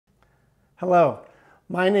Hello,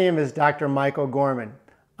 my name is Dr. Michael Gorman.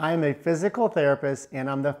 I am a physical therapist and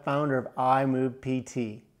I'm the founder of iMove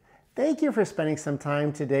PT. Thank you for spending some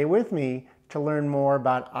time today with me to learn more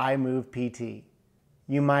about iMove PT.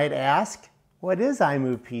 You might ask, what is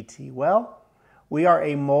iMove PT? Well, we are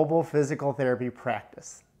a mobile physical therapy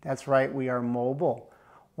practice. That's right, we are mobile.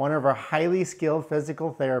 One of our highly skilled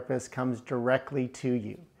physical therapists comes directly to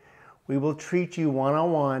you. We will treat you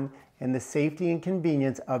one-on-one in the safety and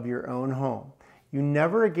convenience of your own home. You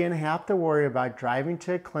never again have to worry about driving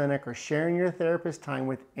to a clinic or sharing your therapist time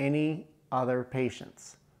with any other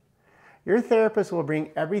patients. Your therapist will bring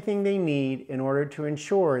everything they need in order to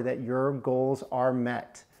ensure that your goals are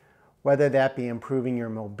met, whether that be improving your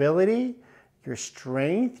mobility, your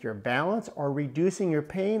strength, your balance, or reducing your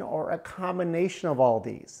pain, or a combination of all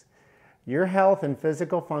these. Your health and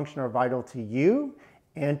physical function are vital to you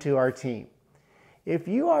and to our team. If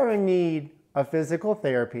you are in need of physical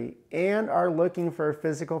therapy and are looking for a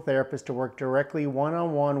physical therapist to work directly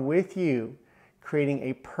one-on-one with you, creating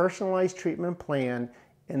a personalized treatment plan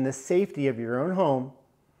in the safety of your own home,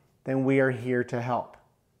 then we are here to help.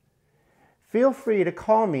 Feel free to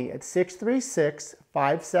call me at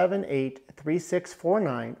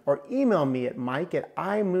 636-578-3649 or email me at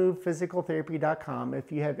mike@imovephysicaltherapy.com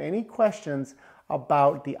if you have any questions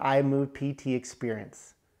about the iMove PT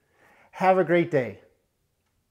experience. Have a great day.